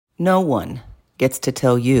No one gets to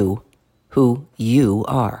tell you who you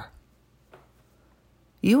are.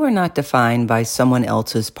 You are not defined by someone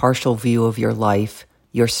else's partial view of your life,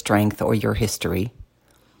 your strength, or your history.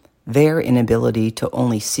 Their inability to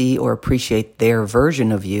only see or appreciate their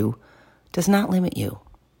version of you does not limit you.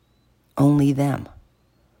 Only them.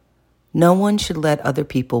 No one should let other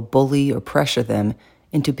people bully or pressure them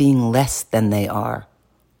into being less than they are,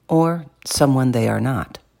 or someone they are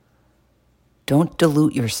not. Don't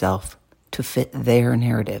dilute yourself to fit their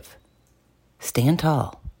narrative. Stand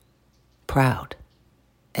tall, proud,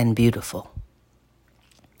 and beautiful.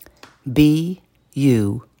 Be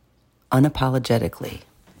you unapologetically.